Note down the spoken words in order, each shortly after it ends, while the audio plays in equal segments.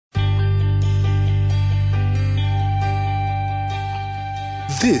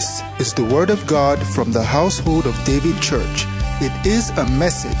This is the Word of God from the Household of David Church. It is a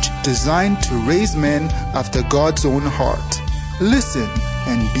message designed to raise men after God's own heart. Listen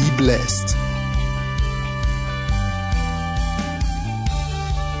and be blessed.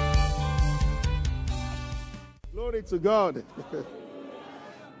 Glory to God.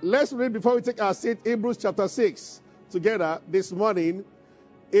 Let's read before we take our seat Hebrews chapter 6 together this morning.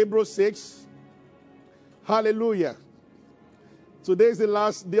 Hebrews 6. Hallelujah. Today is the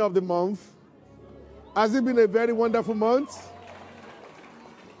last day of the month. Has it been a very wonderful month?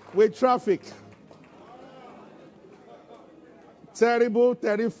 With traffic. Terrible,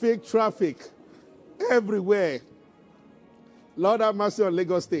 terrific traffic everywhere. Lord have mercy on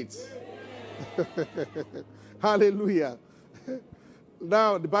Lagos State. Hallelujah.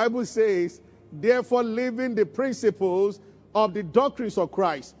 Now, the Bible says, therefore, leaving the principles of the doctrines of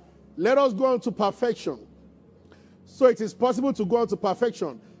Christ, let us go on to perfection. So it is possible to go on to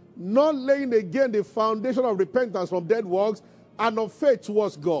perfection, not laying again the foundation of repentance from dead works and of faith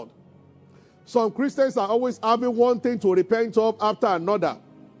towards God. Some Christians are always having one thing to repent of after another.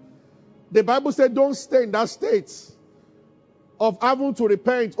 The Bible said don't stay in that state of having to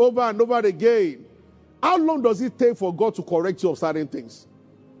repent over and over again. How long does it take for God to correct you of certain things?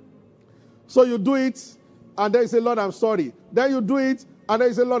 So you do it, and then you say, Lord, I'm sorry. Then you do it, and then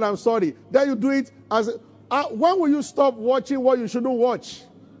you say, Lord, I'm sorry. Then you do it as when will you stop watching what you shouldn't watch?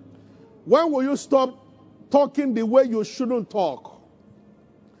 When will you stop talking the way you shouldn't talk?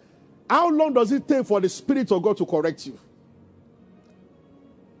 How long does it take for the Spirit of God to correct you?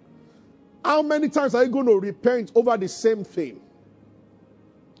 How many times are you going to repent over the same thing?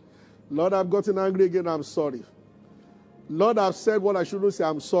 Lord, I've gotten angry again, I'm sorry. Lord, I've said what I shouldn't say,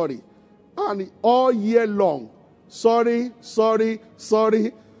 I'm sorry. And all year long, sorry, sorry,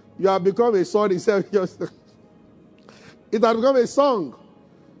 sorry. You have become a sorry. It has become a song.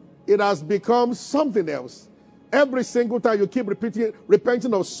 It has become something else. Every single time you keep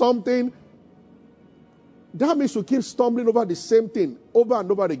repenting of something, that means you keep stumbling over the same thing over and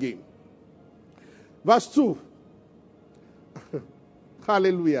over again. Verse 2.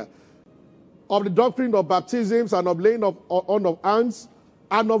 Hallelujah. Of the doctrine of baptisms and of laying on of hands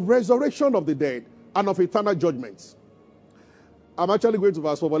and of resurrection of the dead and of eternal judgments. I'm actually going to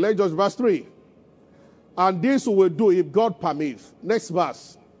verse 4, but let's just verse 3. And this we will do if God permits. Next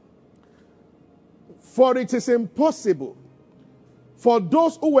verse. For it is impossible for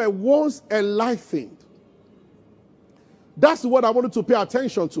those who were once enlightened. That's what I wanted to pay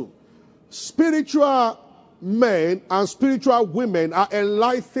attention to. Spiritual men and spiritual women are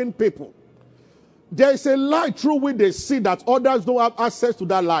enlightened people. There is a light through which they see that others don't have access to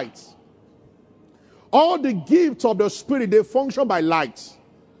that light. All the gifts of the Spirit, they function by light.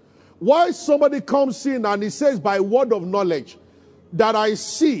 Why somebody comes in and he says by word of knowledge that I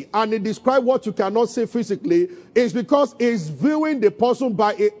see, and he describes what you cannot see physically, is because he's viewing the person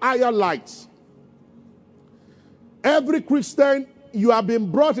by a higher light. Every Christian, you have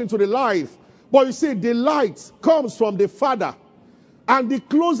been brought into the light, but you see, the light comes from the Father. And the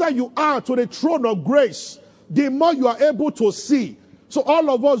closer you are to the throne of grace, the more you are able to see. So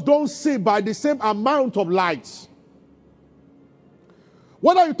all of us don't see by the same amount of light.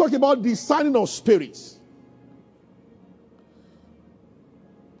 What are you talking about? Discerning of spirits.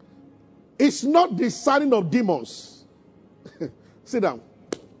 It's not discerning of demons. Sit down.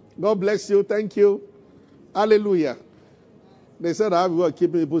 God bless you. Thank you. Hallelujah. They said I have work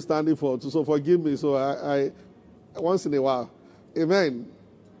keeping people standing for, so forgive me. So I once in a while. Amen.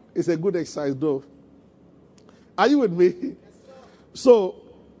 It's a good exercise though. Are you with me? So,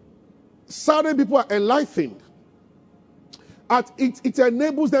 certain people are enlightened. It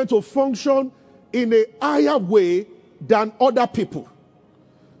enables them to function in a higher way than other people.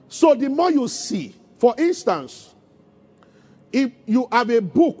 So the more you see, for instance, if you have a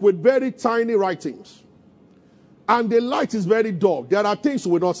book with very tiny writings and the light is very dull, there are things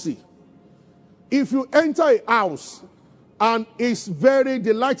you will not see. If you enter a house and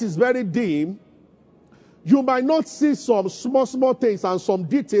the light is very dim, you might not see some small things and some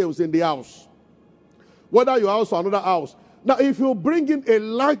details in the house. Whether your house or another house. Now, if you bring in a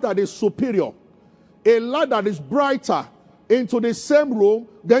light that is superior, a light that is brighter into the same room,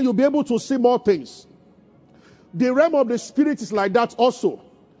 then you'll be able to see more things. The realm of the Spirit is like that also.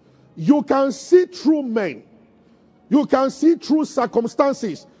 You can see through men. You can see through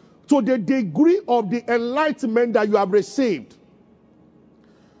circumstances to the degree of the enlightenment that you have received.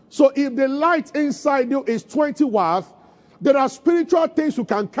 So if the light inside you is 20 watts, there are spiritual things you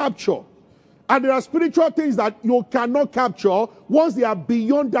can capture. And there are spiritual things that you cannot capture once they are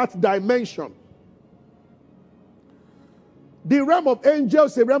beyond that dimension. The realm of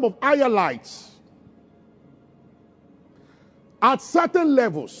angels is a realm of higher lights. At certain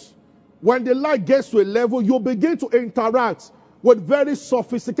levels, when the light gets to a level, you begin to interact with very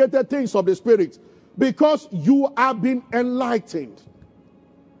sophisticated things of the spirit because you have been enlightened.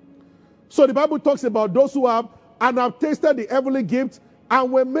 So the Bible talks about those who have and have tasted the heavenly gift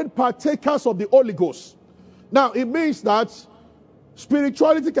and were made partakers of the Holy Ghost. Now, it means that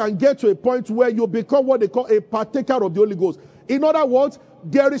spirituality can get to a point where you become what they call a partaker of the Holy Ghost. In other words,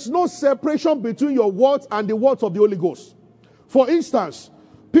 there is no separation between your words and the words of the Holy Ghost. For instance,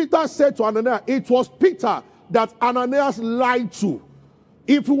 Peter said to Ananias, it was Peter that Ananias lied to.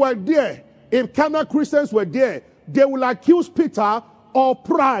 If we were there, if carnal Christians were there, they will accuse Peter of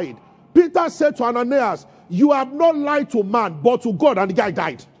pride. Peter said to Ananias, you have not lied to man, but to God, and the guy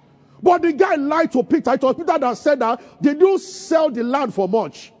died. But the guy lied to Peter. It was Peter that said that, did you sell the land for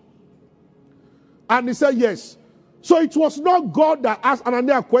much? And he said, yes. So it was not God that asked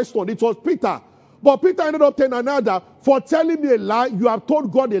Ananias a question. It was Peter. But Peter ended up telling Ananias that, for telling me a lie, you have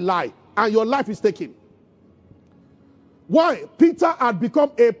told God a lie, and your life is taken. Why? Peter had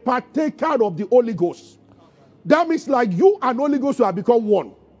become a partaker of the Holy Ghost. That means like you and Holy Ghost will have become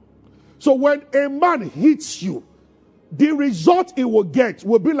one. So when a man hits you, the result he will get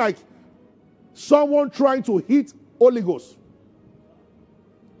will be like someone trying to hit Holy Ghost.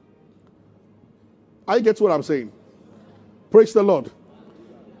 I get what I'm saying. Praise the Lord.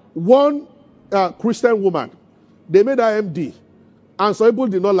 One Christian woman, they made her MD, and some people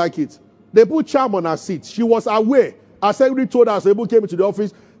did not like it. They put charm on her seat. She was aware. Her secretary told her, so people came into the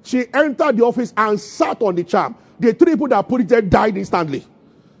office. She entered the office and sat on the charm. The three people that put it there died instantly.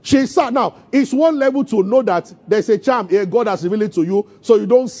 She sat. Now, it's one level to know that there's a charm here God has revealed it to you, so you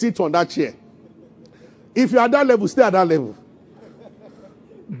don't sit on that chair. If you're at that level, stay at that level.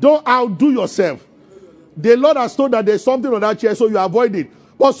 Don't outdo yourself. The Lord has told that there's something on that chair, so you avoid it.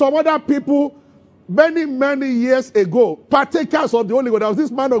 But some other people, many years ago, partakers of the Holy Ghost, there was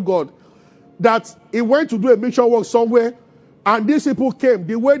this man of God that he went to do a mission work somewhere, and these people came.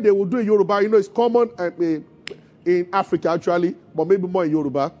 The way they would do in Yoruba, it's common in Africa actually, but maybe more in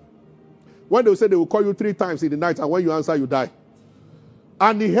Yoruba. When they would say they will call you 3 times in the night, and when you answer, you die.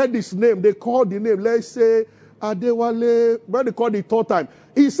 And he heard this name. They called the name. Let's say Adewale. When they called the 3rd time,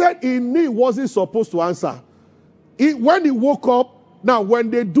 he said he knew he wasn't supposed to answer. When he woke up, now when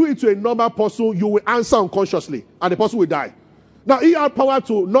they do it to a normal person, you will answer unconsciously, and the person will die. Now he had power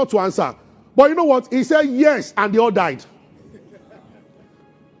to not to answer, but you know what? He said yes, and they all died.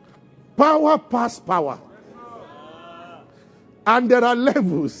 Power past power. And there are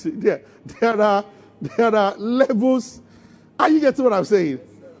levels. There are levels. Are you getting what I'm saying?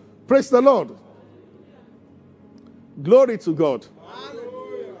 Praise the Lord. Glory to God.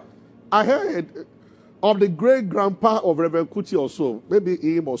 I heard of the great grandpa of Reverend Kuti or so, maybe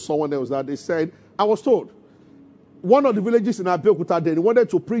him or someone else, that they said, I was told, one of the villages in Abeokuta, they wanted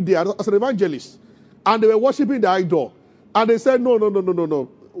to preach there as an evangelist, and they were worshiping the idol, and they said, no,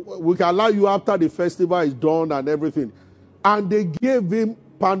 we can allow you after the festival is done and everything. And they gave him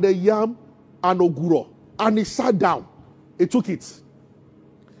pounded yam and oguro, and he sat down. He took it.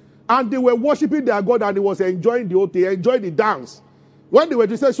 And they were worshiping their God, and he was enjoying the whole thing, enjoying the dance. When they were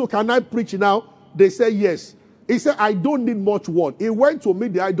to say, so can I preach now? They said yes. He said, I don't need much word. He went to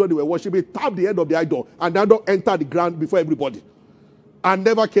meet the idol they were worshiping, tapped the head of the idol, and the idol entered the ground before everybody. And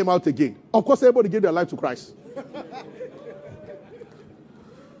never came out again. Of course, everybody gave their life to Christ.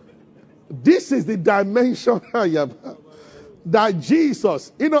 This is the dimension that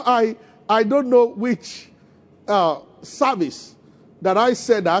Jesus, I don't know which service that I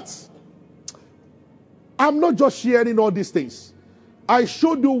said that. I'm not just sharing all these things. I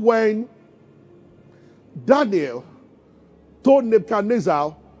showed you when Daniel told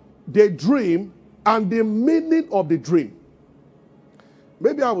Nebuchadnezzar the dream and the meaning of the dream.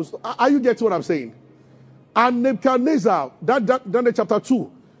 Maybe are you getting what I'm saying? And Nebuchadnezzar, Daniel chapter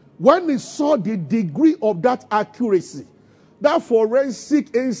 2, when he saw the degree of that accuracy, that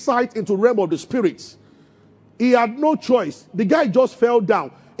forensic insight into the realm of the spirits, he had no choice. The guy just fell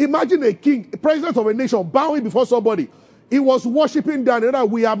down. Imagine a king, a president of a nation, bowing before somebody. He was worshiping Daniel.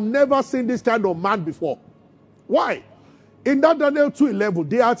 We have never seen this kind of man before. Why? In that Daniel 2:11,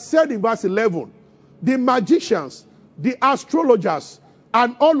 they had said in verse 11, the magicians, the astrologers,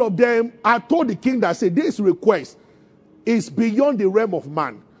 and all of them had told the king that said, this request is beyond the realm of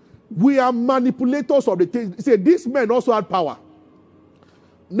man. We are manipulators of the things. He said, these men also had power.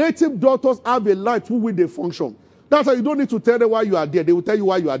 Native doctors have a light through which they function. That's why you don't need to tell them why you are there. They will tell you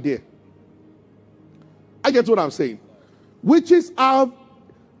why you are there. I get what I'm saying. Witches have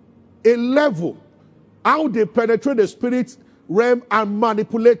a level, how they penetrate the spirit realm and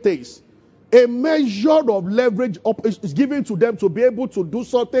manipulate things. A measure of leverage is given to them to be able to do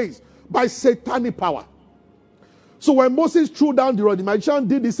some things by satanic power. So when Moses threw down the rod, the magician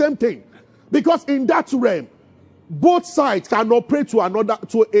did the same thing. Because in that realm, both sides can operate to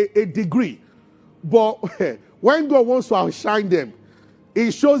a degree. But when God wants to outshine them,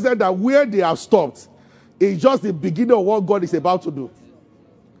 it shows them that where they have stopped is just the beginning of what God is about to do.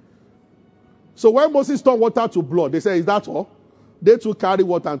 So when Moses turned water to blood, they said, is that all? They too carry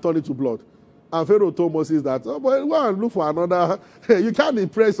water and turn it to blood. And Pharaoh told Moses that, oh, but go and look for another. You can't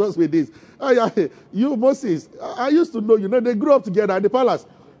impress us with this. Oh, yeah, you, Moses, I used to know, they grew up together in the palace.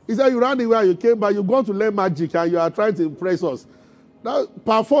 He said, you ran away, you came back, you've gone to learn magic, and you are trying to impress us. Now,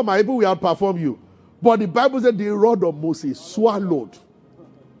 perform, I even will outperform you. But the Bible said the rod of Moses swallowed.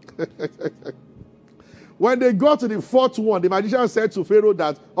 When they got to the fourth one, the magician said to Pharaoh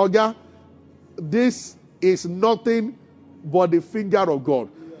that, Oga, this is nothing but the finger of God.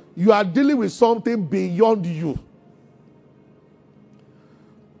 You are dealing with something beyond you.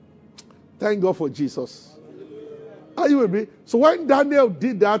 Thank God for Jesus. Are you with me? So when Daniel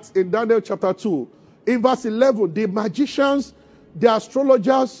did that in Daniel chapter 2, in verse 11, the magicians, the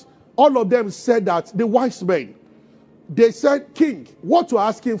astrologers, all of them said that, the wise men, they said, King, what you are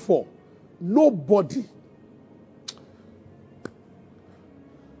asking for? Nobody.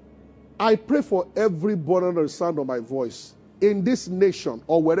 I pray for everybody under the sound of my voice, in this nation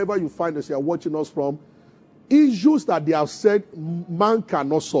or wherever you find us, you are watching us from, issues that they have said man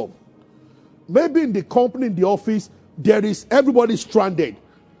cannot solve. Maybe in the company, in the office, everybody stranded.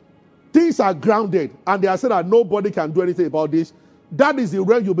 Things are grounded, and they are saying that nobody can do anything about this. That is the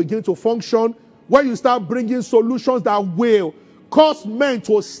way you begin to function, when you start bringing solutions that will cause men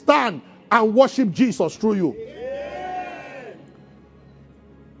to stand and worship Jesus through you. Amen.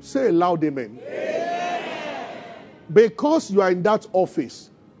 Say a loud amen. Amen. Because you are in that office,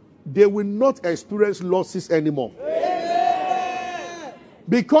 they will not experience losses anymore. Amen.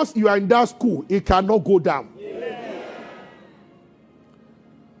 Because you are in that school, it cannot go down. Amen.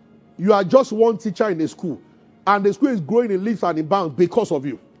 You are just one teacher in a school, and the school is growing in leaps and in bounds because of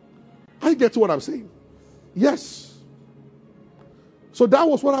you. I get what I'm saying. Yes. So that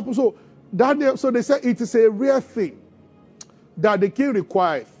was what happened. So they said it is a rare thing that the king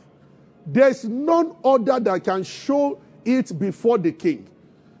requires. There's none other that can show it before the king.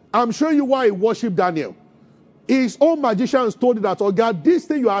 I'm showing you why he worshipped Daniel. His own magicians told him that, oh God, this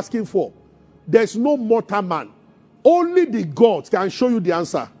thing you're asking for, there's no mortal man. Only the gods can show you the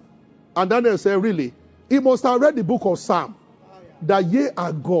answer. And Daniel said, really? He must have read the book of Psalm, that ye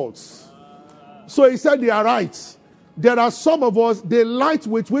are gods. So he said, they are right. There are some of us, the light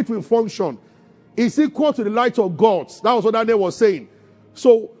with which we function is equal to the light of gods. That was what Daniel was saying.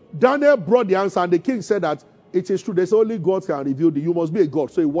 So Daniel brought the answer, and the king said that it is true. There's only God can reveal you. You must be a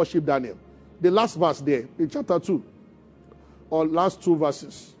God. So he worshipped Daniel. The last verse there, in chapter 2, or last 2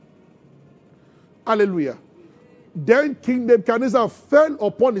 verses. Hallelujah. Then King Nebuchadnezzar fell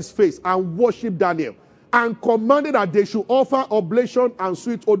upon his face and worshipped Daniel, and commanded that they should offer oblation and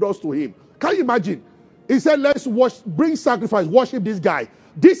sweet odors to him. Can you imagine? He said, let's bring sacrifice, worship this guy.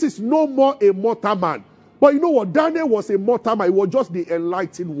 This is no more a mortal man. But you know what? Daniel was a mortal man. He was just the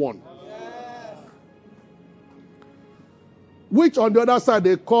enlightened one. Yes. Which on the other side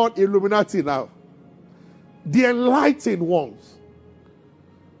they call Illuminati now. The enlightened ones.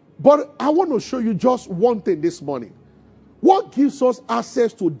 But I want to show you just one thing this morning. What gives us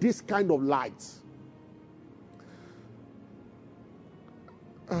access to this kind of light?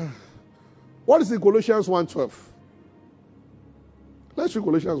 What is in Colossians 1:12? Let's read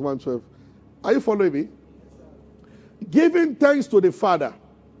Colossians 1:12. Are you following me? Giving thanks to the Father,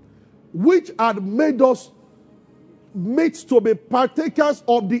 which had made us meet to be partakers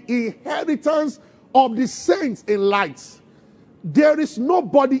of the inheritance of the saints in light. There is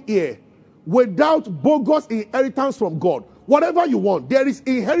nobody here without bogus inheritance from God. Whatever you want, there is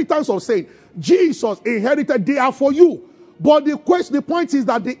inheritance of saints. Jesus inherited, they are for you. But the point is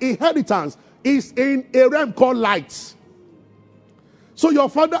that the inheritance is in a realm called light. So your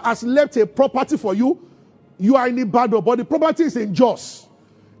father has left a property for you. You are in Ibadan, but the property is in Jos.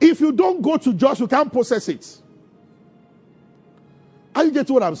 If you don't go to Jos, you can't possess it. Are you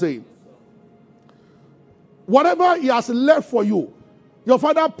getting what I'm saying? Whatever he has left for you, your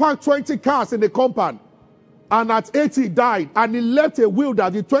father parked 20 cars in the compound, and at 80 he died, and he left a will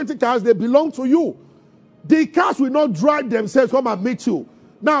that the 20 cars, they belong to you. The cars will not drive themselves, come and meet you.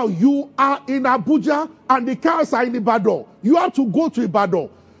 Now you are in Abuja, and the cars are in Ibadan. You have to go to Ibadan.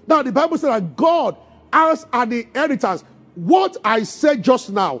 Now the Bible says that God has an inheritance. What I said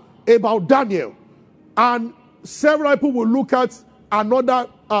just now about Daniel and several people will look at another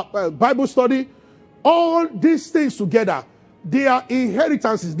Bible study. All these things together, they are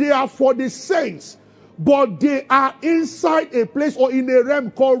inheritances. They are for the saints. But they are inside a place or in a realm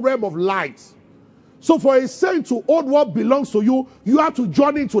called realm of light. So for a saint to hold what belongs to you, you have to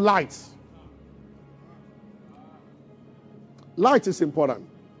journey into light. Light is important.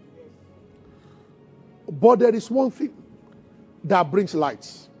 But there is one thing that brings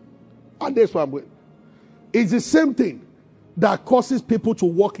light. And that's what I'm going. It's the same thing that causes people to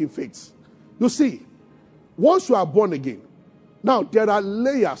walk in faith. You see, once you are born again, now there are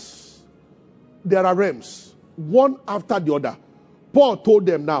layers, there are realms, one after the other. Paul told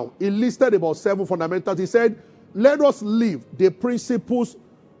them now, he listed about 7 fundamentals. He said, let us live the principles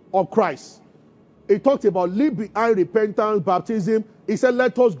of Christ. He talked about leave behind repentance, baptism. He said,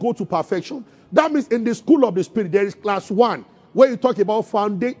 let us go to perfection. That means in the school of the Spirit, there is class 1, where you talk about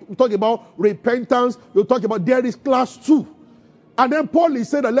foundation, you talk about repentance, you talk about, there is class 2. And then Paul is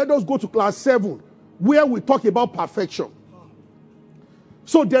saying that let us go to class 7, where we talk about perfection.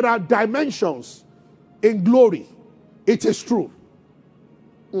 So there are dimensions in glory. It is true.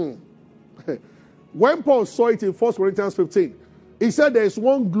 When Paul saw it in 1 Corinthians 15, he said there is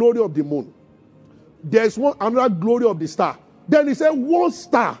one glory of the moon. There is another glory of the star. Then he said one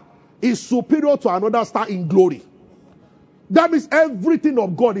star is superior to another star in glory. That means everything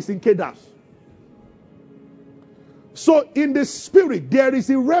of God is in cadence. So in the spirit, there is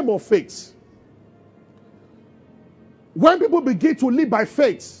a realm of faith. When people begin to live by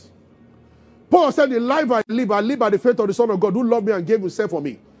faith, Paul said, the life I live by the faith of the Son of God who loved me and gave himself for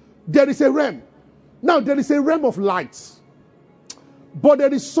me. There is a realm. Now, there is a realm of light. But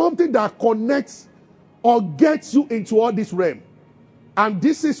there is something that connects or gets you into all this realm. And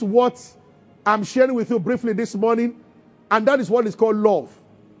this is what I'm sharing with you briefly this morning. And that is what is called love.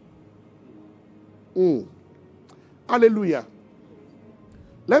 Hallelujah.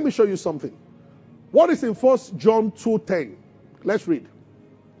 Let me show you something. What is in 1 John 2:10? Let's read.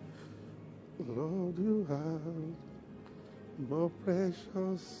 Lord, you have more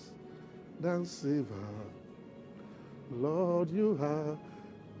precious than silver. Lord, you have.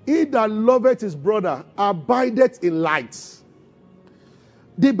 He that loveth his brother abideth in light.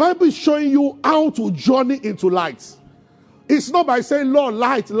 The Bible is showing you how to journey into light. It's not by saying, Lord,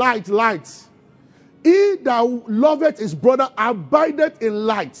 light, light, light. He that loveth his brother abideth in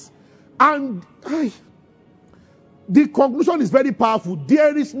light. And the conclusion is very powerful.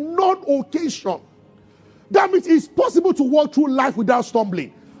 There is no occasion. That means it's possible to walk through life without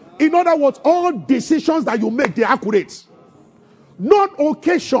stumbling. In other words, all decisions that you make, they are accurate. Not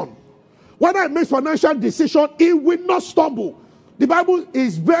occasion. When I make financial decision, it will not stumble. The Bible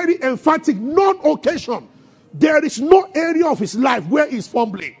is very emphatic. Not occasion. There is no area of his life where he's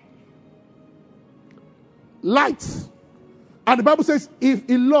fumbling. Light. And the Bible says, if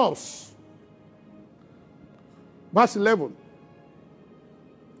he loves, verse 11.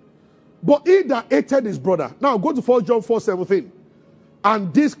 But he that hated his brother. Now go to 1 John 4:17.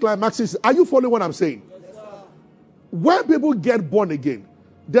 And this climaxes. Are you following what I'm saying? Yes, sir. When people get born again,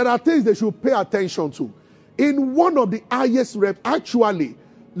 there are things they should pay attention to. In one of the highest realms, actually,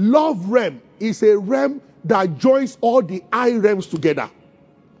 love realm is a realm that joins all the high realms together.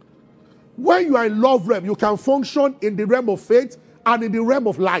 When you are in love realm, you can function in the realm of faith and in the realm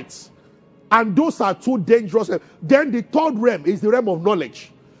of light. And those are two dangerous realms. Then the third realm is the realm of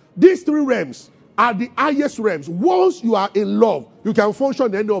knowledge. These three realms are the highest realms. Once you are in love, you can function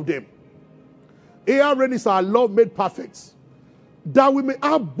in any of them. Aaron is our love made perfect, that we may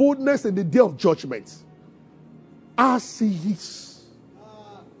have boldness in the day of judgment, as he is.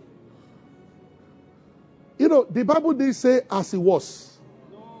 You know, the Bible didn't say as he was.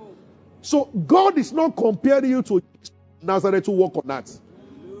 So God is not comparing you to Nazareth to walk on that.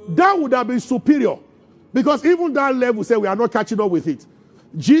 That would have been superior. Because even that level say we are not catching up with it.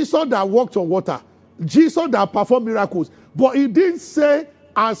 Jesus that walked on water. Jesus that performed miracles. But he didn't say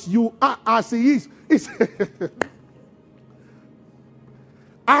as you are, as he is.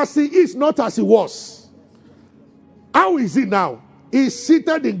 As he is, not as he was. How is he now? He's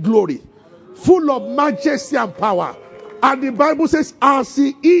seated in glory, full of majesty and power. And the Bible says, as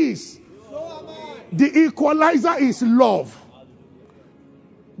he is. The equalizer is love.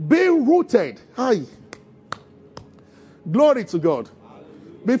 Being rooted. Hi. Glory to God.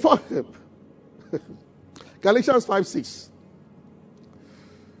 Before Galatians 5:6.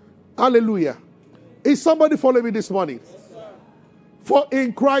 Hallelujah. Is somebody following me this morning? Yes, for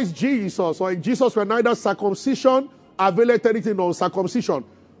in Christ Jesus, or in Jesus, we're neither circumcision availeth anything nor circumcision.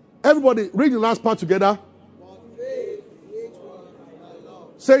 Everybody, read the last part together.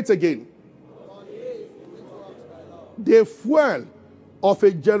 Say it again. the fuel of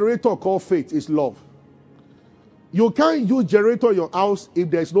a generator called faith is love. You can't use generator in your house if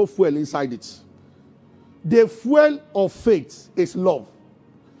there's no fuel inside it. The fuel of faith is love.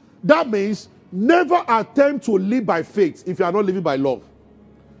 That means never attempt to live by faith if you are not living by love.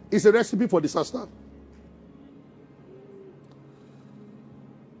 It's a recipe for disaster.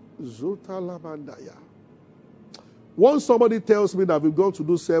 Once somebody tells me that we're going to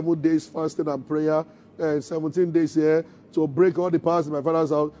do 7 days fasting and prayer, 17 days here to break all the powers in my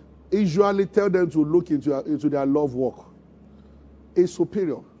father's house, usually tell them to look into their love walk. It's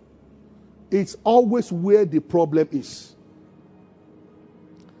superior. It's always where the problem is.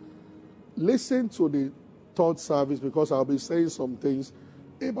 Listen to the third service, because I'll be saying some things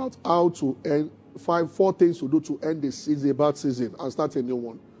about how to end, 4 things to do to end the season, a bad season, and start a new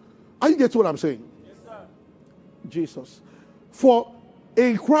one. Are you getting what I'm saying? Yes, sir. Jesus. For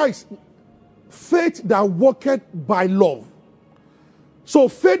in Christ, faith that worketh by love. So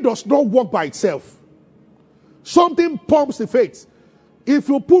faith does not work by itself. Something pumps the faith. If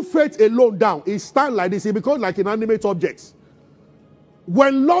you put faith alone down, it stands like this. It becomes like inanimate object.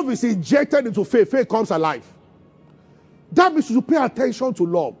 When love is injected into faith, faith comes alive. That means you pay attention to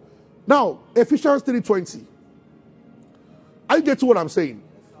love. Now, Ephesians 3:20. Are you getting what I'm saying?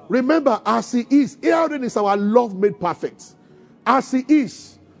 Remember, as he is, herein is our love made perfect. As he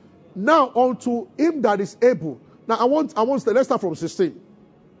is. Now unto him that is able. Now I want let's start from 16.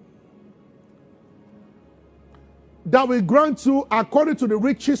 That will grant you according to the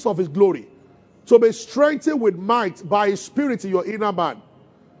riches of his glory, to be strengthened with might by his spirit in your inner man.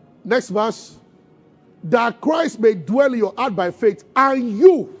 Next verse. That Christ may dwell in your heart by faith, and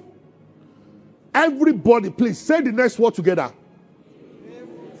you, everybody, please say the next word together.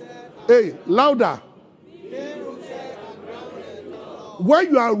 Hey, louder.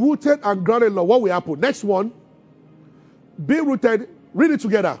 When you are rooted and grounded in love, what will happen? Next one. Be rooted. Read it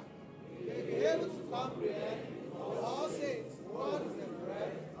together.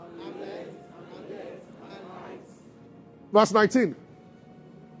 Verse 19.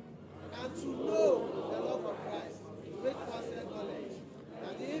 And to know the love of Christ, great perfect knowledge,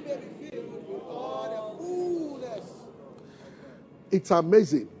 that he may be filled with all the fullness. It's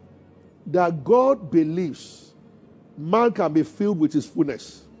amazing that God believes man can be filled with his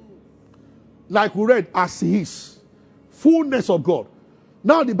fullness. Like we read, as he is. Fullness of God.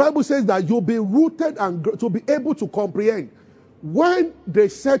 Now the Bible says that you'll be rooted and to be able to comprehend. When they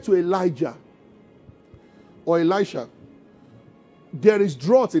said to Elijah or Elisha, there is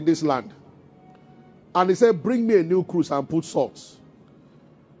drought in this land. And he said, bring me a new cruse and put salt.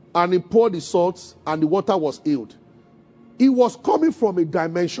 And he poured the salt and the water was healed. He was coming from a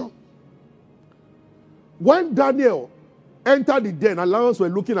dimension. When Daniel entered the den and lions were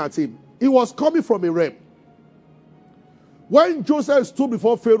looking at him, he was coming from a realm. When Joseph stood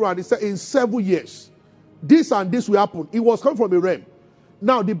before Pharaoh and he said, in 7 years, this and this will happen, he was coming from a realm.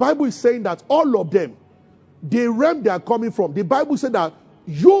 Now, the Bible is saying that all of them, the realm they are coming from, the Bible said that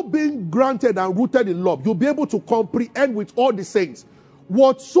you being granted and rooted in love, you'll be able to comprehend with all the saints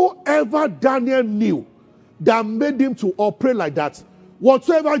whatsoever Daniel knew that made him to operate like that,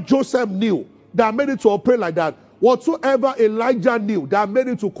 whatsoever Joseph knew that made him to operate like that, whatsoever Elijah knew that made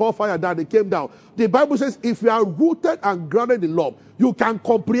him to call fire that they came down. The Bible says if you are rooted and grounded in love, you can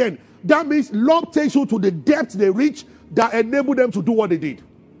comprehend. That means love takes you to the depth they reach that enable them to do what they did.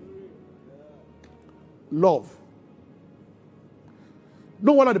 Love.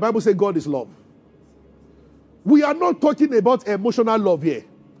 No wonder the Bible says God is love. We are not talking about emotional love here.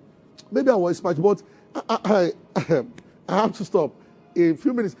 Maybe I was much, but I have to stop in a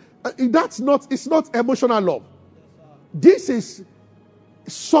few minutes. It's not emotional love. This is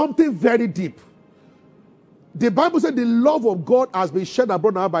something very deep. The Bible said the love of God has been shed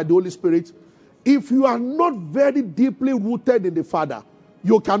abroad now by the Holy Spirit. If you are not very deeply rooted in the Father,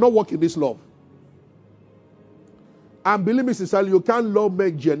 you cannot walk in this love. And believe me sincerely, you can't love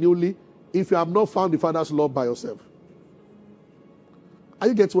men genuinely if you have not found the Father's love by yourself. Are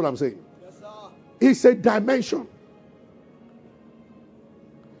you getting what I'm saying? Yes, sir. It's a dimension.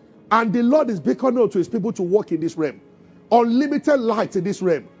 And the Lord is beckoning to his people to walk in this realm. Unlimited light in this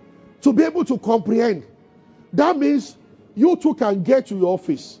realm. To be able to comprehend. That means you too can get to your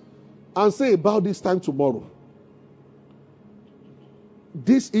office and say about this time tomorrow,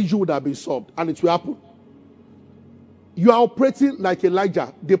 this issue would have been solved and it will happen. You are operating like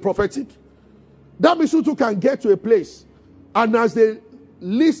Elijah, the prophetic. That means you too can get to a place, and as they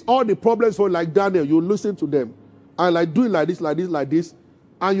list all the problems for like Daniel, you listen to them and like do it like this, like this, like this,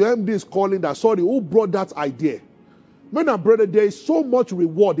 and your MD is calling that, sorry, who brought that idea? Men and brother, there is so much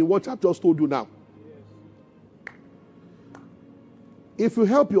reward in what I've just told you now. If you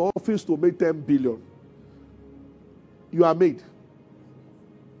help your office to make 10 billion, you are made.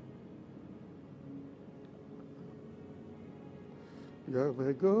 You are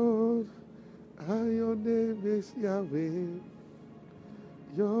my God, and your name is Yahweh.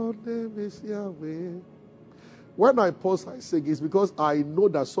 Your name is Yahweh. When I pause, I sing, it's because I know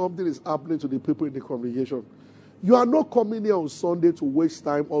that something is happening to the people in the congregation. You are not coming here on Sunday to waste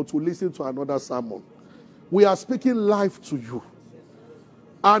time or to listen to another sermon. We are speaking life to you.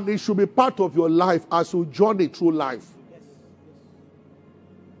 And it should be part of your life as you journey through life.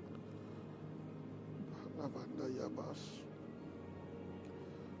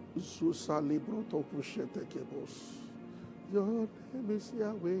 Your name is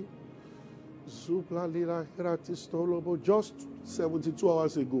Yahweh. Just 72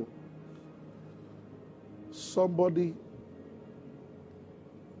 hours ago, somebody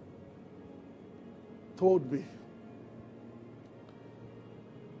told me,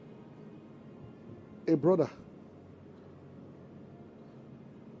 a brother,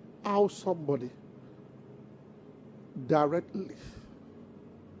 how somebody directly,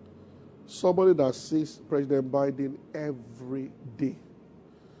 somebody that sees President Biden every day,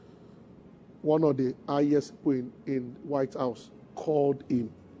 one of the highest people in White House, called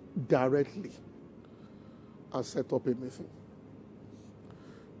him directly and set up a meeting.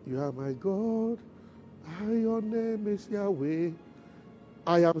 You are my God, and your name is Yahweh.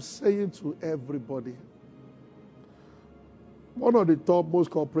 I am saying to everybody, one of the top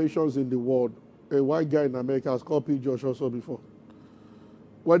most corporations in the world, a white guy in America, has copied Josh also before.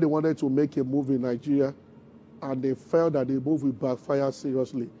 When they wanted to make a move in Nigeria and they felt that the move would backfire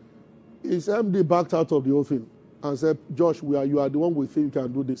seriously, his MD backed out of the whole thing and said, Josh, you are the one we think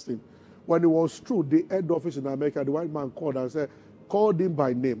can do this thing. When it was true, the head office in America, the white man called and said, called him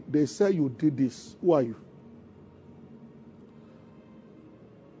by name. They said, you did this. Who are you?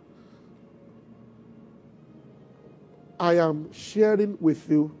 I am sharing with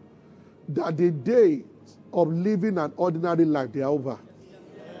you that the days of living an ordinary life, they are over.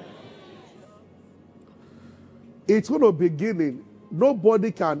 It's going to begin.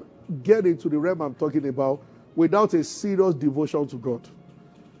 Nobody can get into the realm I'm talking about without a serious devotion to God.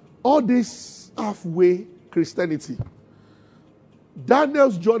 All this halfway Christianity.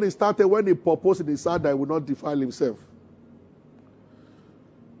 Daniel's journey started when he proposed in his heart that he would not defile himself.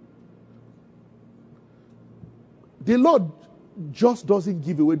 The Lord just doesn't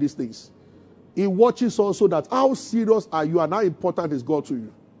give away these things. He watches also that how serious are you and how important is God to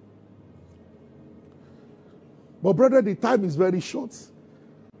you. But brother, the time is very short.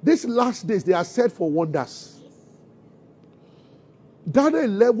 These last days, they are set for wonders. Daniel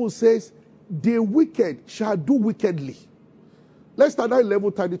 11 says, the wicked shall do wickedly. Let's start at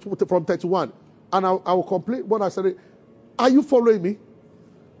 11 from 31. And I will complete what I said. Are you following me?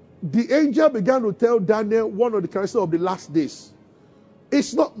 The angel began to tell Daniel one of the characteristics of the last days.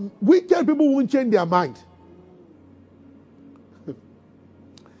 It's not, wicked people won't change their mind.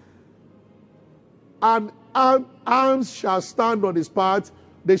 And arms shall stand on his part.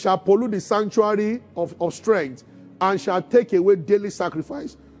 They shall pollute the sanctuary of strength and shall take away daily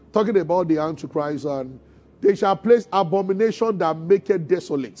sacrifice. Talking about the Antichrist. And they shall place abomination that maketh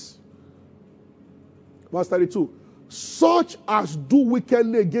desolate. Verse 32. Such as do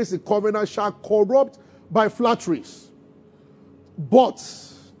wickedly against the covenant shall corrupt by flatteries. But,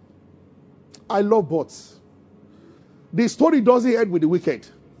 I love buts. The story doesn't end with the wicked.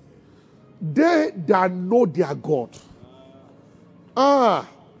 They that know their God.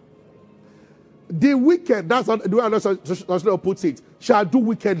 The wicked, that's the way another puts it, shall do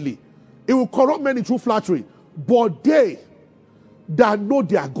wickedly. It will corrupt many through flattery. But they that know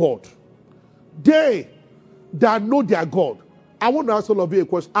their God, they that know their God. I want to ask all of you a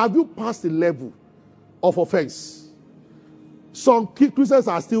question. Have you passed the level of offense? Some Christians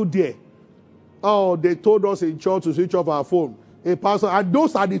are still there. Oh, they told us in church to switch off our phone. A pastor, and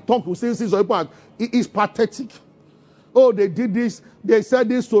those are the talk we say. It is pathetic. Oh, they did this. They said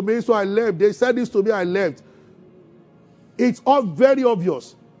this to me, so I left. They said this to me, I left. It's all very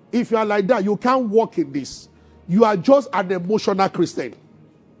obvious. If you are like that, you can't walk in this. You are just an emotional Christian.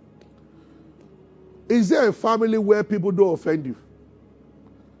 Is there a family where people don't offend you?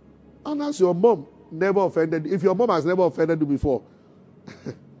 And as your mom never offended, if your mom has never offended you before,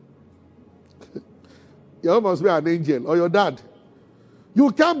 your mom must be an angel, or your dad. You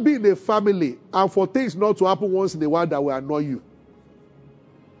can't be in a family and for things not to happen once in a while that will annoy you.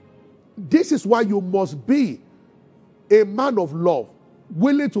 This is why you must be a man of love,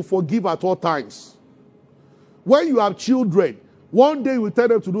 willing to forgive at all times. When you have children, one day you will tell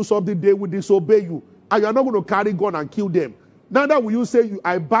them to do something, they will disobey you, and you are not going to carry gun and kill them. Neither will you say,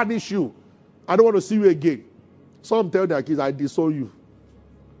 I banish you. I don't want to see you again. Some tell their kids, I disown you.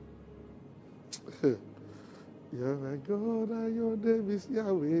 Yeah, my God, your name is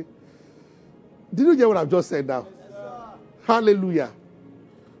Yahweh. Did you get what I've just said now? Yes, hallelujah.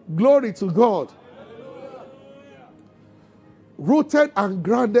 Glory to God. Hallelujah. Rooted and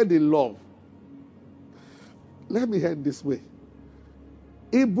grounded in love. Let me end this way.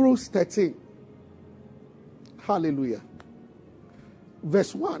 Hebrews 13. Hallelujah.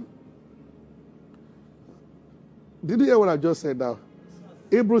 Verse 1. Did you hear what I just said now?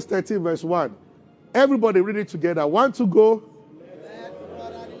 Hebrews 13, verse 1. Everybody read it together. 1 to go. Let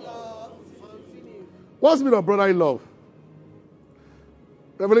brotherly love continue. What's the meaning of brotherly love?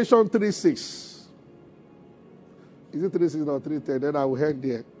 Revelation 3:6. Is it 3:6 or 3:10? Then I will head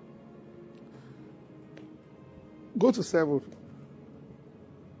there. Go to 7.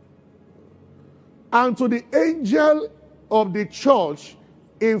 And to the angel of the church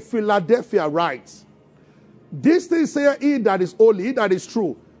in Philadelphia writes, this thing saith he that is holy, he that is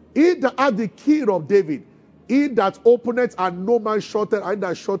true, he that hath the key of David, he that openeth and no man shutteth, and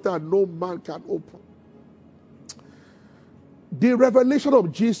that shutteth and no man can open. The revelation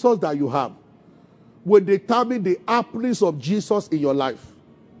of Jesus that you have will determine the happenings of Jesus in your life.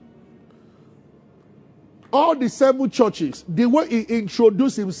 All the 7 churches, the way he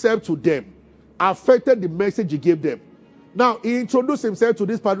introduced himself to them affected the message he gave them. Now, he introduced himself to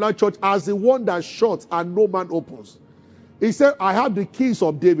this particular church as the one that shuts and no man opens. He said, I have the keys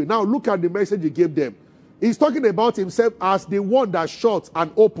of David. Now, look at the message he gave them. He's talking about himself as the one that shuts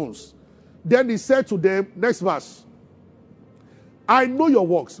and opens. Then he said to them, next verse, I know your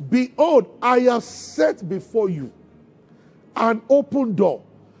works. Behold, I have set before you an open door.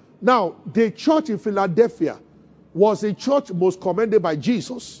 Now, the church in Philadelphia was a church most commended by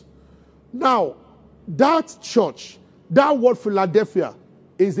Jesus. Now, that church, that word Philadelphia,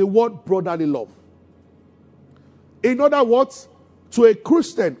 is the word brotherly love. In other words, to a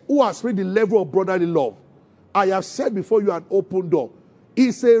Christian who has reached the level of brotherly love, I have set before you an open door.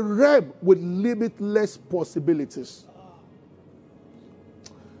 It's a realm with limitless possibilities.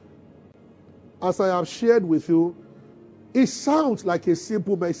 As I have shared with you, it sounds like a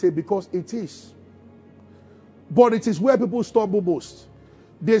simple message because it is. But it is where people stumble most.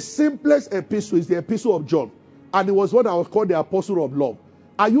 The simplest epistle is the epistle of John. And it was what I was called the apostle of love.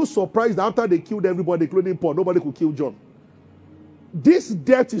 Are you surprised that after they killed everybody, including Paul, nobody could kill John? This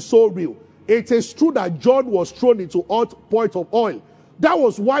death is so real. It is true that John was thrown into hot point of oil. That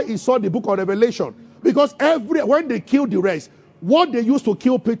was why he saw the book of Revelation. Because when they killed the rest, what they used to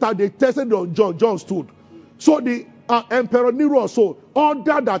kill Peter, they tested on John. John stood. So the Emperor Nero also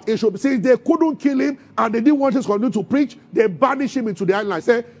ordered that it should be, since they couldn't kill him and they didn't want him to continue to preach, they banished him into the island. I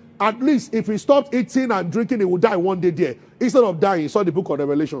said, at least if he stopped eating and drinking, he would die one day there. Instead of dying, he saw the book of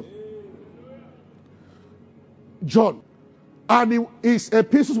Revelation. John. And his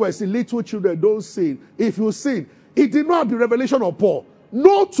epistles were saying, little children, don't sin. If you sin, he did not have the revelation of Paul.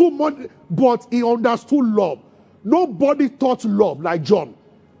 No too much, but he understood love. Nobody taught love like John.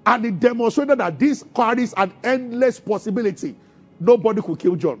 And he demonstrated that this carries an endless possibility. Nobody could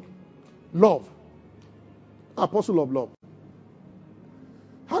kill John. Love. Apostle of love.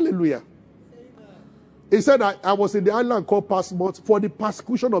 Hallelujah. Amen. He said, I was in the island called Patmos for the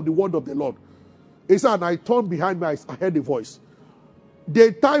persecution of the word of the Lord. He said, and I turned behind me, I heard a voice.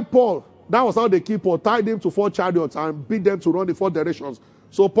 They tied Paul. That was how they killed Paul. Tied him to 4 chariots and beat them to run in 4 directions.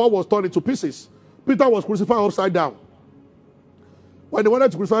 So Paul was torn into pieces. Peter was crucified upside down. When they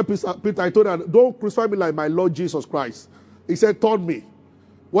wanted to crucify Peter, I told them, don't crucify me like my Lord Jesus Christ. He said, turn me.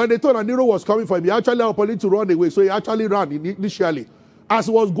 When they told that Nero was coming for him, he actually had opportunity to run away. So he actually ran initially. As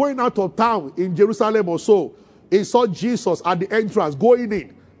he was going out of town in Jerusalem or so, he saw Jesus at the entrance going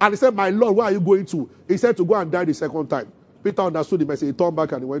in. And he said, my Lord, where are you going to? He said to go and die the second time. Peter understood the message. He turned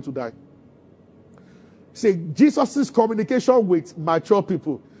back and he went to die. See, Jesus' communication with mature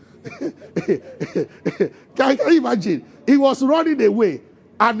people. Can you imagine? He was running away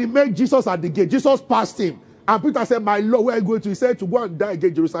and he met Jesus at the gate. Jesus passed him. And Peter said, my Lord, where are you going to? He said to go and die again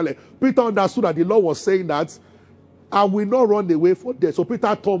in Jerusalem. Peter understood that the Lord was saying that I will not run away for death. So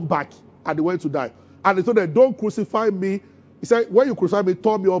Peter turned back and he went to die. And he told them, don't crucify me. He said, when you crucify me,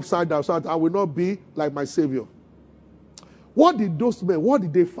 turn me upside down so that I will not be like my Savior. What did those men, what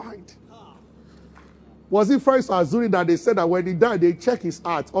did they find? Was it first Azuri that they said that when he died, they checked his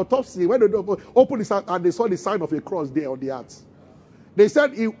heart? Autopsy, when they opened his heart and they saw the sign of a cross there on the heart. They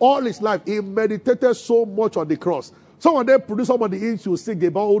said all his life, he meditated so much on the cross. Some of them produced some of the hymns you sing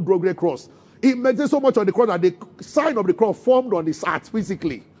about old rugged cross. He meditated so much on the cross that the sign of the cross formed on his heart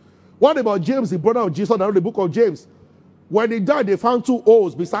physically. What about James, the brother of Jesus, that wrote the book of James? When he died, they found 2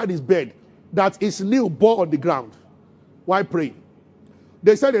 holes beside his bed that his nail bore on the ground while praying.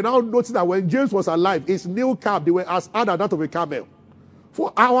 They said they now noticed that when James was alive, his nail cap, they were as hard as that of a camel.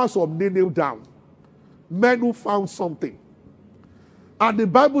 For hours of nail down. Men who found something. And the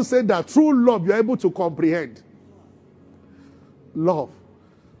Bible said that through love, you're able to comprehend. Love.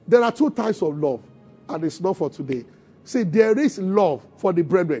 There are 2 types of love, and it's not for today. See, there is love for the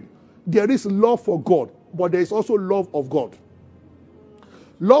brethren. There is love for God, but there is also love of God.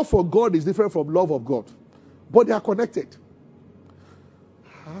 Love for God is different from love of God, but they are connected.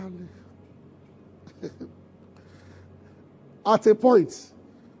 At a point,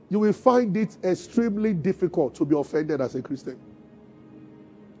 you will find it extremely difficult to be offended as a Christian.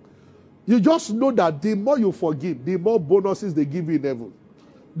 You just know that the more you forgive, the more bonuses they give you in heaven.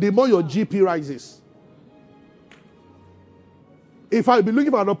 The more your GP rises. If I be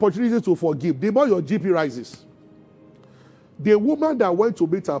looking for an opportunity to forgive, the more your GP rises. The woman that went to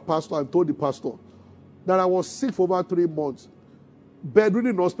meet her pastor and told the pastor that I was sick for over 3 months,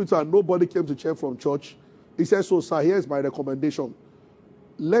 bedridden in hospital, and nobody came to check from church. He said, so sir, here's my recommendation.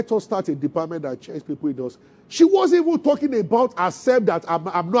 Let us start a department that checks people in us. She wasn't even talking about herself that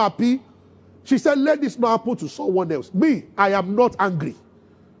I'm not happy. She said, let this not happen to someone else. Me, I am not angry.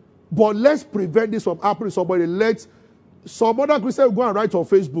 But let's prevent this from happening to somebody. Let some other Christian go and write on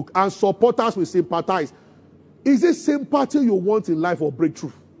Facebook, and supporters will sympathize. Is it sympathy you want in life or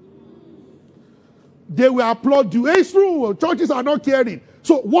breakthrough? They will applaud you. It's true. Churches are not caring.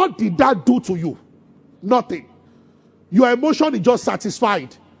 So what did that do to you? Nothing. Your emotion is just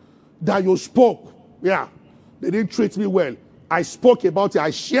satisfied that you spoke. Yeah. They didn't treat me well. I spoke about it.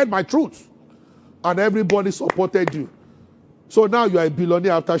 I shared my truth. And everybody supported you. So now you are a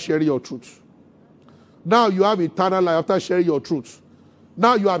billionaire after sharing your truth. Now you have eternal life after sharing your truth.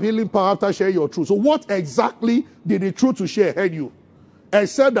 Now you have healing power after sharing your truth. So what exactly did the truth to share help you?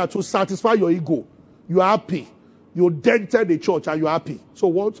 Except that to satisfy your ego. You are happy. You dented the church and you are happy. So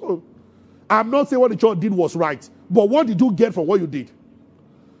what? I'm not saying what the church did was right. But what did you get from what you did?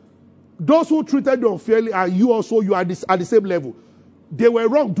 Those who treated you unfairly and you also, you are at the same level. They were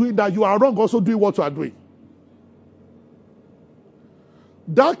wrong doing that. You are wrong also doing what you are doing.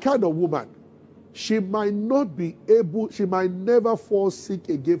 That kind of woman, she might not be able, she might never fall sick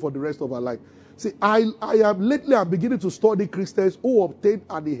again for the rest of her life. See, I'm beginning to study Christians who obtain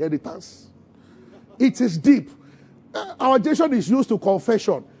an inheritance. It is deep. Our generation is used to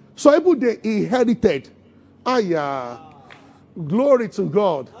confession. So people they inherited. Glory to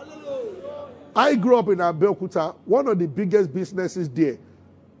God. I grew up in Abeokuta. One of the biggest businesses there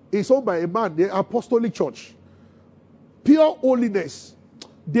is owned by a man, the Apostolic Church. Pure holiness.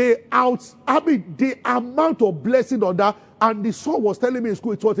 The amount of blessing on that, and the son was telling me in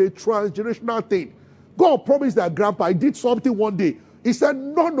school it was a transgenerational thing. God promised that grandpa, I did something one day. He said,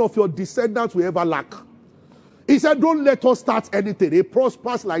 none of your descendants will ever lack. He said, don't let us start anything. It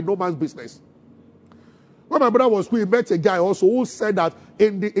prospers like no man's business. When my brother was school, he met a guy also who said that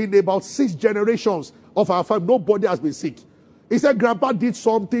in about 6 generations of our family, nobody has been sick. He said, grandpa did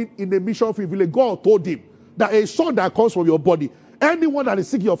something in a mission field village. God told him that a son that comes from your body, anyone that is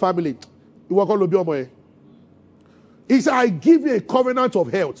sick in your family, you will call Obi. He said, I give you a covenant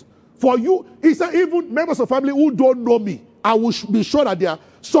of health. For you, he said, even members of family who don't know me, I will be sure that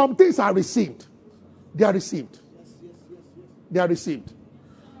some things are received. They are received. They are received.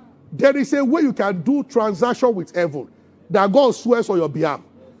 There is a way you can do transaction with heaven that God swears on your behalf.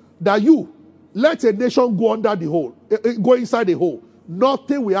 That you let a nation go under the hole, go inside the hole.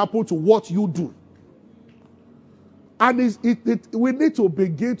 Nothing will happen to what you do. And we need to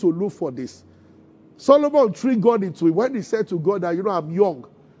begin to look for this. Solomon tricked God into it when he said to God that, I'm young.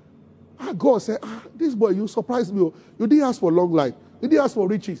 And God said, this boy, you surprised me. You didn't ask for long life. You didn't ask for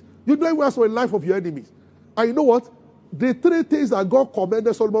riches. You didn't even ask for the life of your enemies. And you know what? The 3 things that God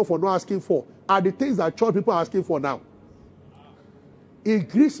commended Solomon for not asking for are the things that church people are asking for now. It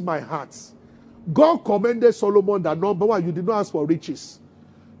grieves my heart. God commended Solomon that number 1, you did not ask for riches.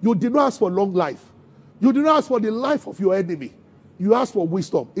 You did not ask for long life. You did not ask for the life of your enemy. You asked for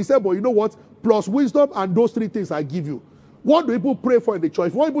wisdom. He said, but you know what? Plus wisdom and those 3 things I give you. What do people pray for in the church?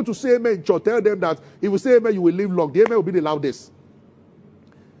 If you want people to say amen in church, tell them that if you say amen, you will live long. The amen will be the loudest.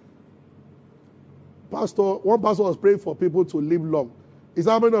 One pastor was praying for people to live long. Is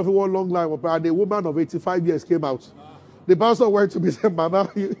how many of you want long life? And a woman of 85 years came out. The pastor went to me and said,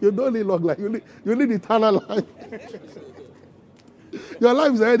 Mama, you don't need long life. You need eternal life. Your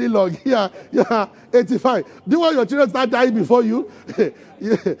life is already long. Yeah, 85. Do you want your children to start dying before you?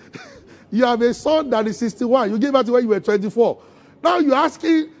 You have a son that is 61. You gave birth when you were 24. Now you're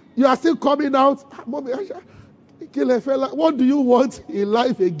asking, you are still coming out. Mommy, What do you want in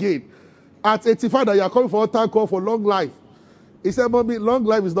life again? At 85 that you are coming for altar call for long life. He said, Mommy, long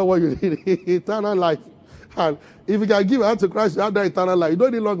life is not what you need. Eternal life. And if you can give your hand to Christ, you have that eternal life. You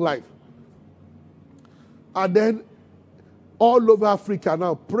don't need long life. And then all over Africa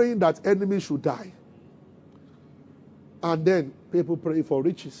now praying that enemies should die. And then people praying for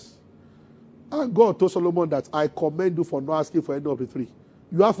riches. And God told Solomon that I commend you for not asking for any of the three.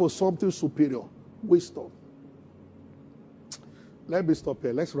 You have for something superior. Wisdom. Let me stop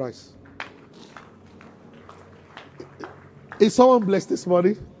here. Let's rise. Is someone blessed this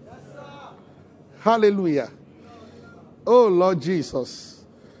morning? Yes, sir. Hallelujah. Oh, Lord Jesus.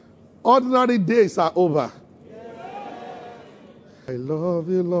 Ordinary days are over. Yes. I love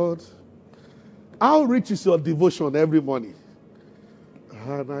you, Lord. How rich is your devotion every morning?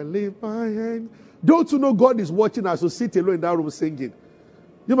 And I lift my hand. Don't you know God is watching as you sit alone in that room singing?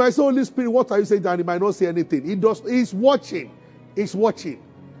 You might say, Holy Spirit, what are you saying? And he might not say anything. He's watching. He's watching.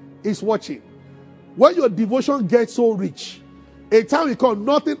 He's watching. When your devotion gets so rich, a time will come,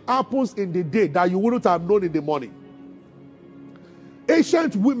 nothing happens in the day that you wouldn't have known in the morning.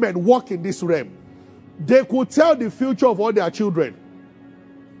 Ancient women walk in this realm. They could tell the future of all their children.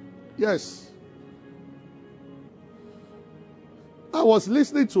 Yes. I was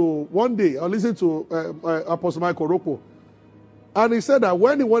listening to, one day, I listened to Apostle Michael Rocco. And he said that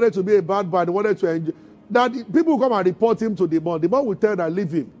when he wanted to be a bad boy, he wanted to enjoy, that people come and report him to the mom. The mom will tell that,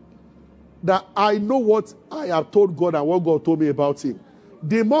 leave him. That I know what I have told God and what God told me about him.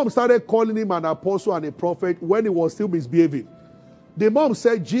 The mom started calling him an apostle and a prophet when he was still misbehaving. The mom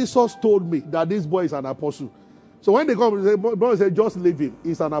said, Jesus told me that this boy is an apostle. So when they come, the mom said, just leave him.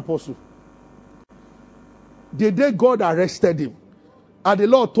 He's an apostle. The day God arrested him, and the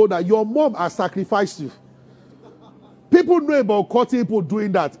Lord told her, your mom has sacrificed you. People know about cutting people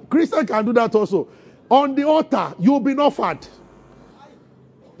doing that. Christians can do that also. On the altar, you'll be offered.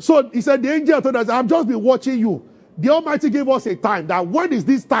 So he said, the angel told us, I've just been watching you. The Almighty gave us a time that when is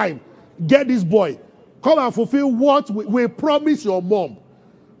this time? Get this boy. Come and fulfill what we promise your mom.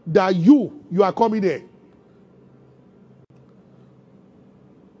 That you are coming here.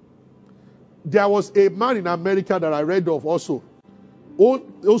 There was a man in America that I read of also.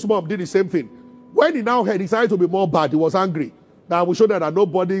 Osman did the same thing. When he now heard, he decided to be more bad. He was angry. That will show that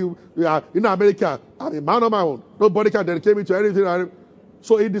nobody, in America, I'm a man on my own. Nobody can dedicate me to anything.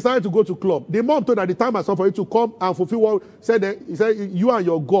 So he decided to go to club. The mom told that the time has come for you to come and fulfill what he said, you and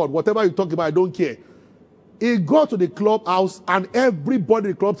your God, whatever you talk about, I don't care. He got to the clubhouse and everybody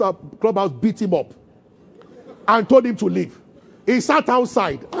in the clubhouse beat him up and told him to leave. He sat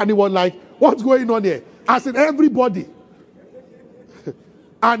outside and he was like, what's going on here? I said, everybody.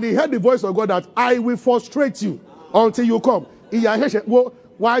 And he heard the voice of God that I will frustrate you until you come.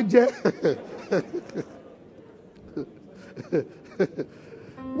 Why?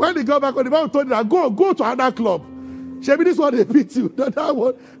 When he got back on the Bible, told him that go to another club. Maybe this one they beat you. That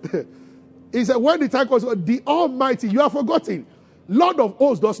one. He said, when the time comes, the Almighty, you have forgotten. Lord of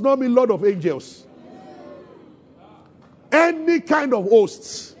hosts does not mean Lord of angels. Any kind of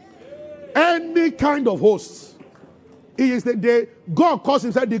hosts. Any kind of hosts. He is God calls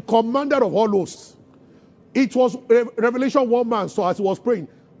himself the commander of all hosts. It was Revelation 1 man, so as he was praying,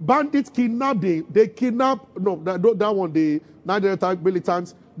 bandits kidnapped they kidnapped, that one, the Nigerian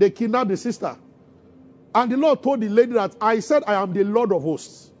militants, they kidnapped the sister. And the Lord told the lady that I said I am the Lord of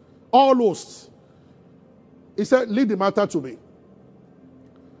hosts, all hosts. He said, leave the matter to me.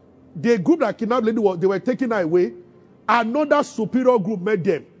 The group that kidnapped the lady, they were taking her away. Another superior group met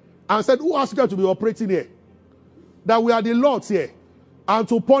them and said, who asked you to be operating here? That we are the Lords here. And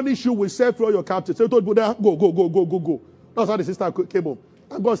to punish you, we set free all your captives. So he told Buddha, go. That's how the sister came home.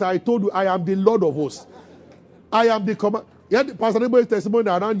 And God said, I told you, I am the Lord of hosts. I am the commander. Yeah, Pastor Nebo's testimony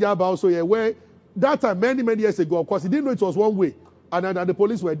around Yaba also here, where that time, many years ago, of course, he didn't know it was one way. And the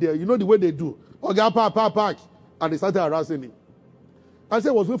police were there. You know the way they do. Okay, park. And they started harassing him. I said,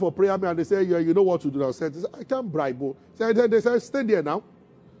 I was waiting for prayer, man. And they said, yeah, you know what to do. I said, I can't bribe. They said, stay there now.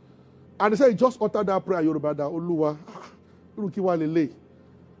 And they said, just utter that prayer, Yoruba, that Oluwa, Lukiwalele.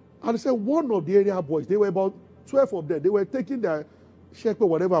 And they said, one of the area boys, they were about 12 of them, they were taking their shekel,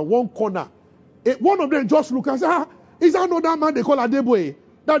 whatever, one corner. One of them just looked and said, is that not that man they call Adeboye?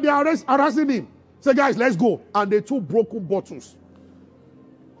 That they are harassing him. Say, guys, let's go. And they took broken bottles.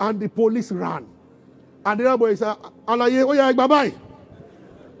 And the police ran. And the other boy said, Alaye, oh yeah, bye-bye.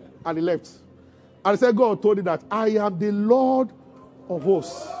 And he left. And he said, God told him that I am the Lord of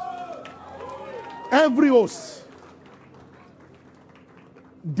hosts. Every host.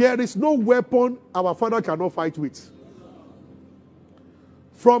 There is no weapon our Father cannot fight with.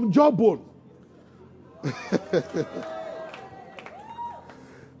 From jawbone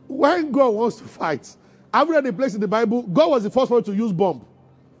When God wants to fight, I've read a place in the Bible, God was the first one to use bomb.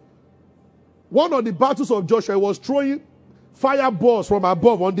 One of the battles of Joshua was throwing fireballs from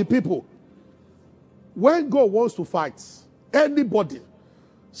above on the people. When God wants to fight, anybody,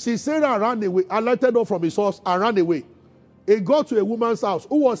 Sisera ran away, alerted her from his house and ran away. He got to a woman's house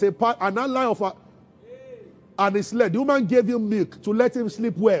who was an ally of her, and he slept. The woman gave him milk to let him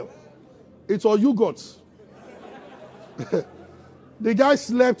sleep well. It was yogurt. The guy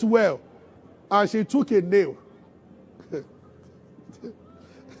slept well, and she took a nail.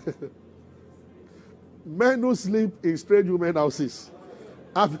 Men who sleep in strange women's houses.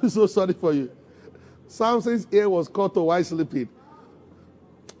 I feel so sorry for you. Samson's ear was cut off while sleeping.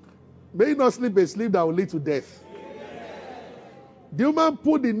 May you not sleep a sleep that will lead to death. The woman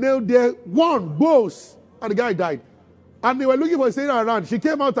put the nail there, one, bones, and the guy died. And they were looking for Sarah around. She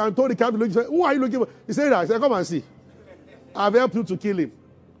came out and told the captain, who are you looking for? He said, come and see. I've helped you to kill him.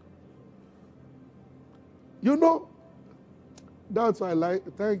 You know, that's why I like,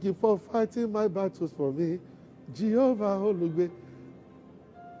 thank you for fighting my battles for me. Jehovah, Olugbe.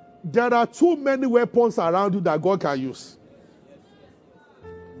 There are too many weapons around you that God can use.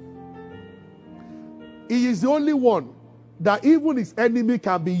 He is the only one that even his enemy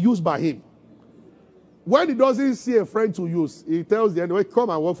can be used by him. When he doesn't see a friend to use, he tells the enemy, come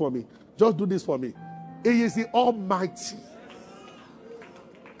and work for me. Just do this for me. He is the Almighty.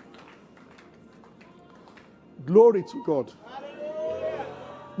 Glory to God.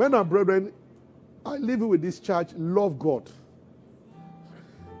 Men and brethren, I leave you with this charge. Love God.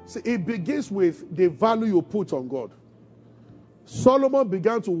 See, it begins with the value you put on God. Solomon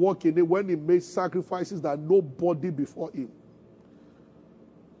began to walk in it when he made sacrifices that nobody before him.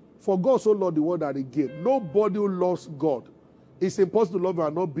 For God so loved the world that he gave. Nobody who loves God, it's impossible to love him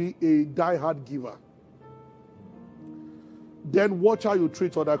and not be a die-hard giver. Then watch how you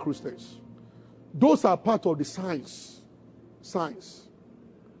treat other Christians. Those are part of the signs. Signs.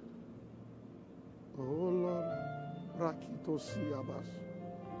 Oh Lord.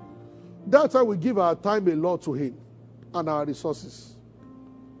 That's why we give our time a lot to him and our resources.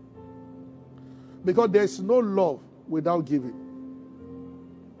 Because there's no love without giving.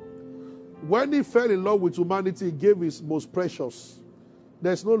 When he fell in love with humanity, he gave his most precious.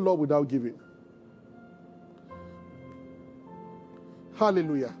 There's no love without giving.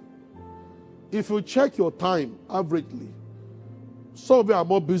 Hallelujah. If you check your time averagely, some of you are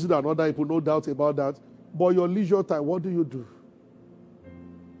more busy than other people, no doubt about that. But your leisure time, what do you do?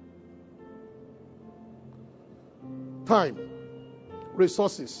 Time,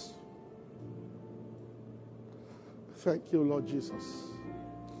 resources. Thank you, Lord Jesus.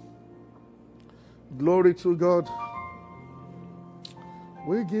 Glory to God.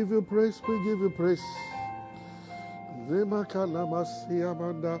 We give you praise, we give you praise. Lift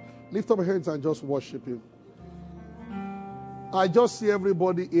up your hands and just worship him. I just see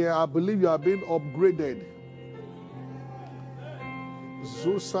everybody here. I believe you are being upgraded.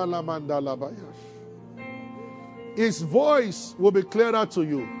 His voice will be clearer to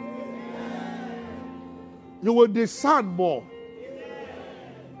you. You will discern more.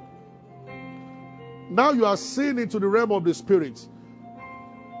 Now you are seeing into the realm of the spirit.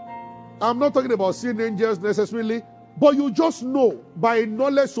 I'm not talking about seeing angels necessarily, but you just know by a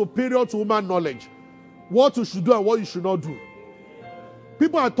knowledge superior to human knowledge what you should do and what you should not do.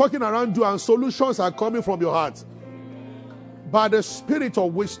 People are talking around you and solutions are coming from your heart by the spirit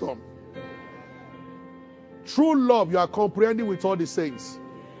of wisdom. True love, you are comprehending with all the saints.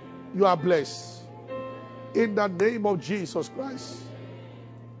 You are blessed. In the name of Jesus Christ.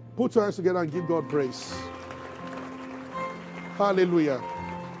 Put your hands together and give God praise. Hallelujah.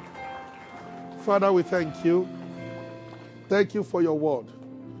 Father, we thank you. Thank you for your word.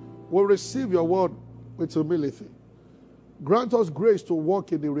 We'll receive your word with humility. Grant us grace to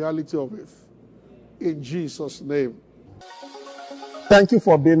walk in the reality of it. In Jesus' name. Thank you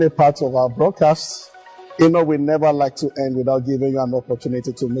for being a part of our broadcast. You know, we never like to end without giving you an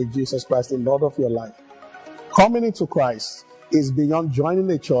opportunity to make Jesus Christ the Lord of your life. Coming into Christ is beyond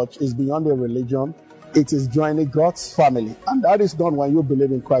joining a church, is beyond a religion. It is joining God's family. And that is done when you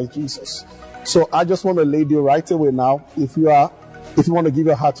believe in Christ Jesus. So I just want to lead you right away now. If you want to give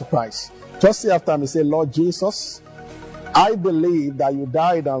your heart to Christ, just say after me, say, Lord Jesus, I believe that you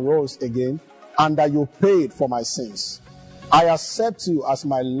died and rose again and that you paid for my sins. I accept you as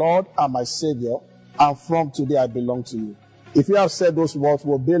my Lord and my Savior, and from today I belong to you. If you have said those words,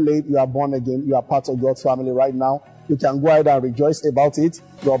 will be late, you are born again, you are part of God's family right now. You can go ahead and rejoice about it.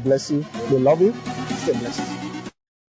 God bless you. We love you. Stay blessed.